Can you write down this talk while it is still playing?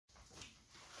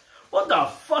the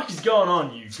fuck is going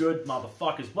on, you good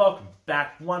motherfuckers? Welcome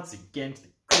back once again to the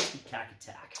Crispy Cack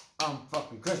Attack. I'm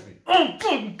fucking crispy. I'm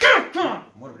fucking cack.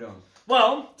 What are we doing?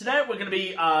 Well, today we're going to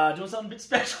be doing something a bit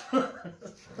special.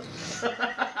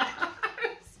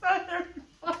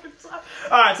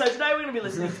 Alright, so today we're going to be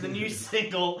listening to the new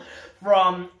single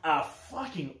from a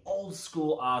fucking old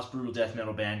school ass brutal death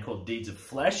metal band called Deeds of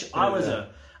Flesh. I was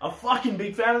a fucking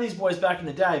big fan of these boys back in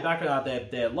the day, back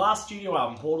at their last studio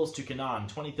album, Portals to Canaan,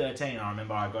 2013. I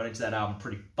remember I got into that album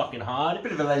pretty fucking hard.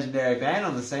 Bit of a legendary band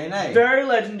on the scene, eh? Very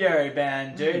legendary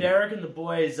band, dude. Eric and the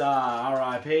boys,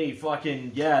 R.I.P.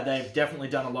 Fucking, yeah, they've definitely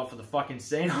done a lot for the fucking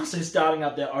scene. Also starting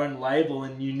up their own label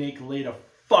and Unique Leader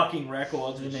fucking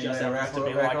Records, which just happens to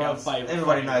be like our favourite.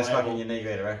 Everybody knows label. fucking Unique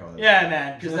Leader Records. Yeah,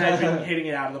 man, because they've been hitting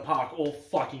it out of the park all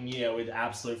fucking year with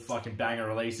absolute fucking banger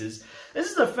releases. This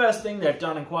is the first thing they've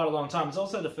done in quite a long time. It's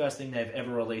also the first thing they've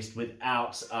ever released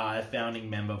without a founding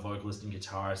member, vocalist and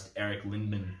guitarist Eric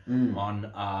Lindman on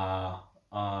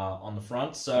the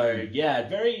front. So yeah,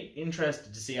 very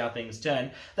interested to see how things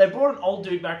turn. They brought an old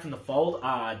dude back from the fold,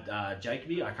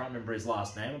 Jacoby. I can't remember his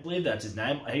last name. I believe that's his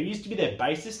name. He used to be their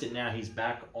bassist, and now he's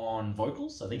back on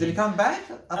vocals. I think. Did he come back?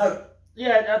 I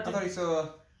thought he saw.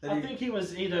 I think he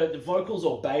was either the vocals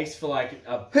or bass for like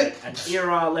an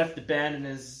era, left the band, and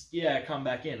has come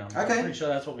back in. I'm pretty sure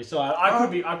that's what we saw.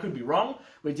 I could be wrong.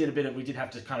 We did have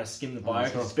to kind of skim the bio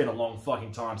because it's been a long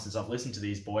fucking time since I've listened to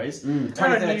these boys.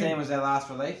 2013 was their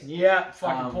last release. Yeah,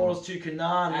 fucking Portals to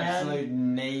Canaan, man. Absolute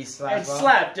knee slapper. It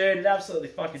slapped, dude. It absolutely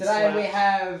fucking slapped. Today we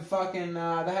have fucking. They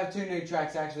have two new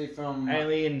tracks actually from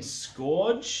Alien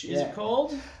Scourge. Is it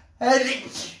called?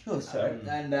 Oh, sorry.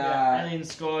 And Alien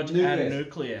Scourge and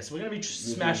Nucleus. We're going to be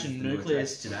smashing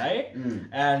Nucleus today.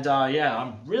 And yeah,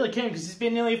 I'm really keen because it's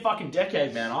been nearly a fucking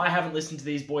decade, man. I haven't listened to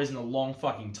these boys in a long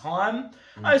fucking time.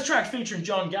 This track's featuring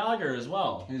John Gallagher as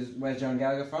well. Where's John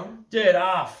Gallagher from? Dude,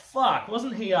 fuck.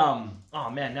 Wasn't he, oh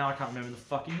man, now I can't remember the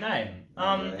fucking name.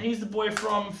 He's the boy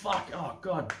from, oh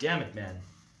god damn it, man.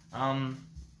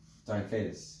 Don't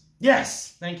Fetus.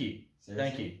 Yes! Thank you. Seriously?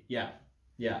 Thank you.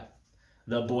 Yeah.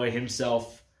 The boy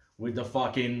himself with the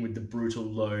brutal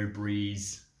low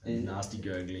breeze and nasty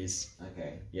gurglies.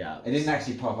 Okay. Yeah. It didn't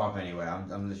actually pop up anywhere.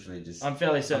 I'm literally just. I'm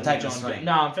fairly certain I'm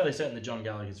fairly certain that John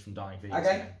Gallagher's from Dying Fetus.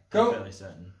 Okay. Cool. I'm fairly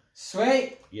certain.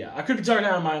 Sweet. Yeah, I could be talking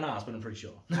out of my own ass, but I'm pretty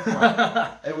sure.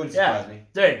 Right. It wouldn't surprise me.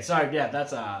 Dude, so yeah,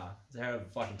 that's a hell of a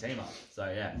fucking team up. So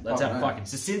yeah, let's have a fucking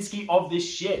Sasinski of this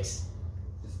shit.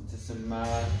 Listen to some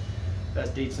that's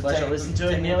Deeds of Flesh. I listened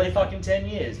to it nearly fucking 10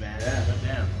 years, man. Yeah. But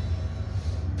damn.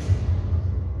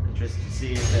 Interested to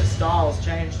see if their styles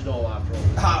changed at all after all.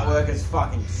 Artwork is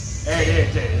fucking. Hey,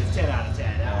 dude, it's 10 out of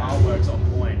 10. Our artwork's on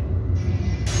point.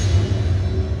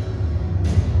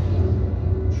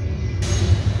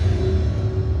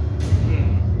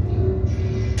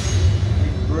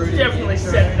 Definitely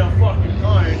setting a fucking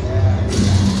tone.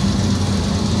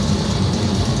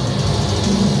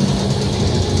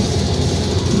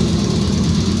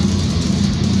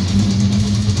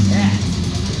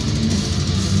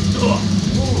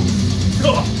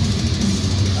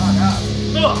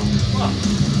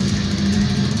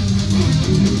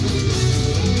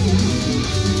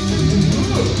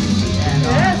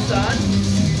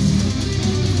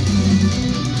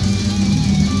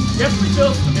 Definitely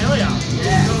feels familiar.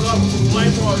 Yeah. Feels like way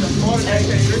more of the modern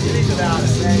eccentricities about it.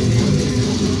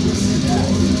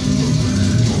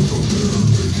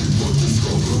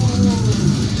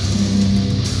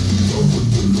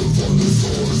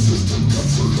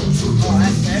 Oh,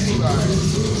 that's heavy, bro.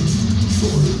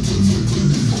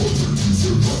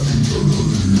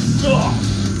 Oh,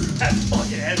 that's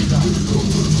fucking heavy, bro.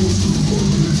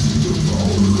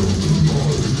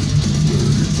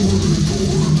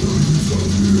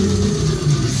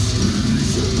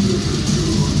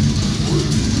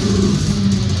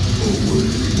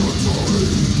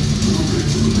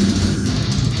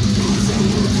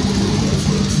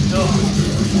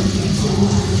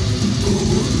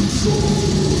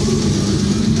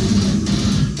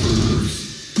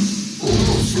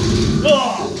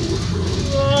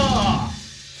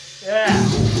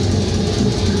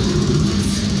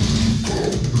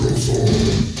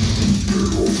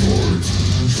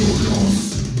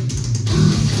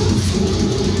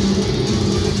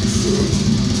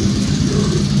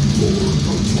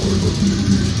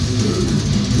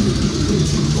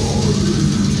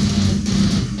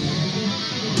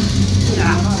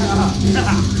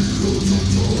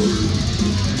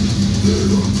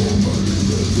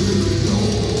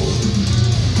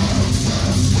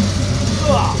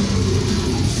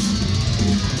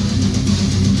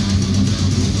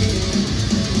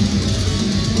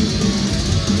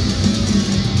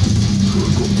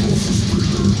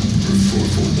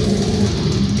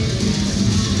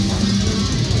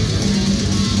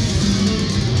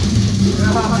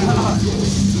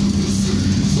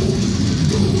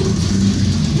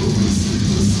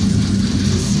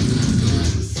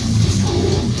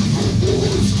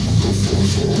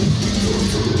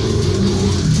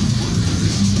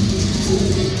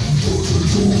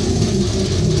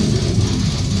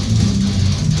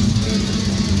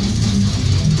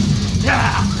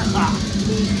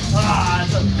 Ah,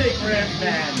 it's a thick riff,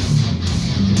 man.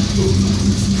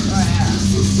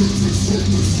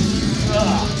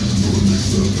 Oh,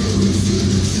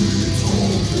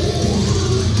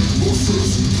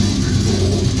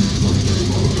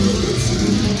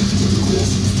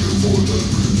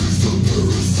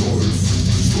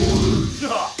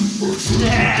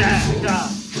 yeah.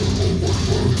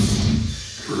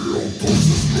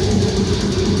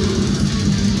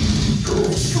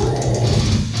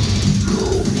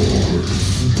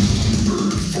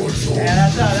 Yeah,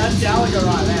 that's Gallagher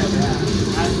right there, man.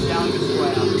 That's Gallagher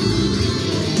square.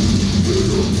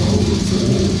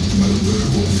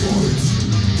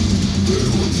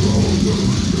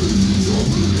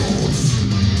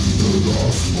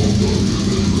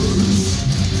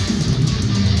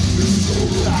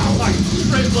 Fucking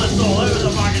triplets all over the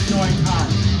fucking joint car.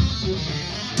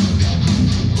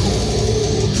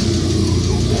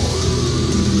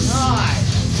 Nice.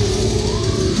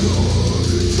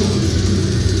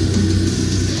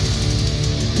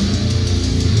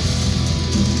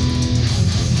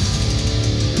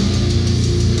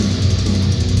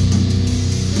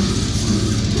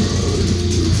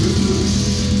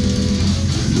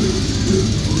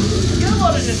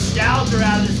 Nostalgia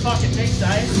out of this fucking mix, eh?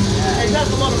 Yeah. It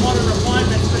has a lot of modern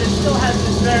refinements, but it still has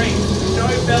this very no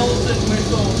bells and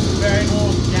whistles, very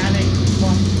organic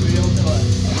fucking feel to it.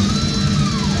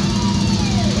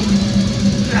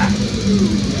 Yeah.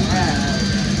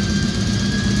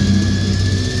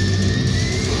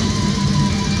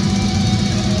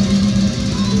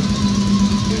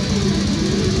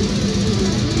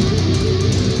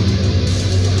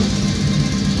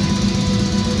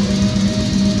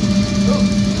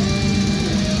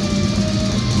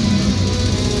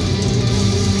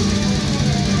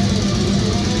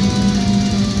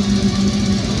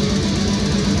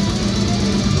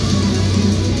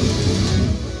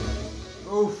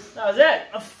 That was it.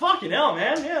 Oh, fucking hell,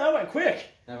 man. Yeah, that went quick.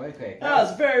 That went quick. That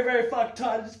was very, very fucking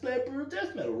tight to display brutal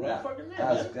death metal right fucking there,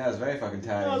 man. That was very fucking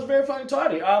tidy. That was very fucking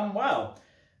tidy. Wow.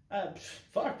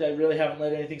 Fuck, they really haven't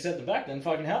let anything set them back then,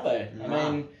 fucking have they? Nah. I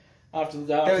mean, after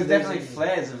there was definitely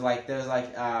flares of like, there was like,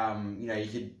 you know,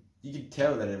 you could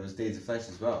tell that it was Deeds of Flesh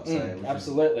as well. So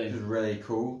absolutely. It was really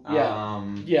cool.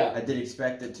 Yeah. I did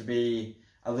expect it to be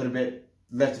a little bit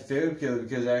left of field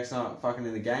because Eric's not fucking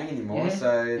in the gang anymore.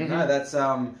 So no, that's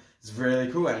it's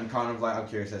really cool, and I'm kind of like, I'm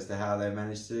curious as to how they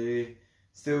managed to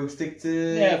still stick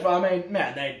to. Yeah, but I mean,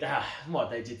 man, they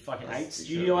did fucking 8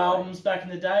 studio albums back in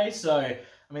the day. So I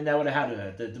mean, they would have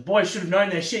had the boys should have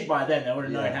known their shit by then. They would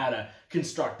have known how to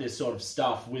construct this sort of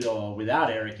stuff with or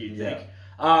without Eric. You'd think.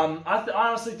 I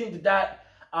honestly think that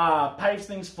paves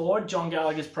things forward. John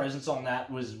Gallagher's presence on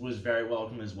that was very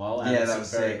welcome as well. And that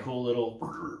was very sick. Cool little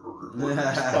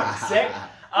sick.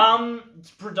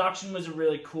 Production was a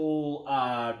really cool,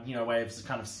 way of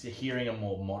kind of hearing a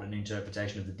more modern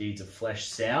interpretation of the Deeds of Flesh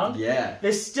sound. Yeah.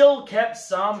 They still kept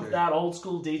some of that old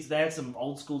school Deeds. They had some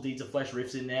old school Deeds of Flesh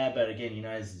riffs in there, but again,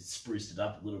 it spruced it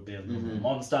up a little bit,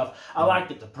 modern stuff. I liked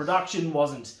that the production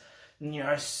wasn't,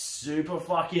 super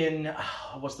fucking,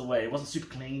 what's the way? It wasn't super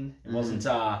clean. It wasn't,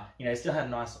 it still had a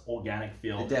nice organic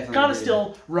feel. It definitely kind of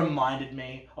still reminded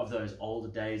me of those older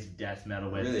days of death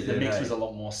metal where really the mix was a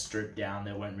lot more stripped down.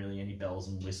 There weren't really any bells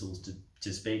and whistles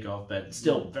to speak of, but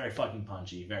still very fucking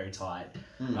punchy, very tight.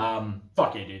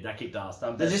 Fuck yeah, dude, that kicked ass.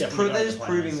 They're just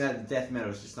proving that death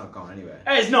metal is just not going anywhere.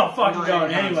 It's not fucking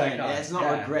going anywhere. Yeah, it's not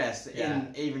regressed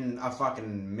in even a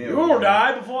fucking million. You will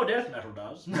die before death metal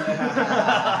does.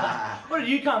 What did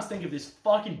you cunts think of this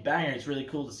fucking banger? It's really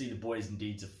cool to see the boys and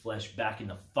Deeds of Flesh back in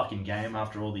the fucking game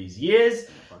after all these years.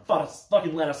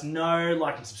 Fucking let us know,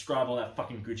 like and subscribe, all that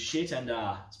fucking good shit, and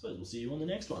I suppose we'll see you on the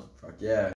next one. Fuck yeah.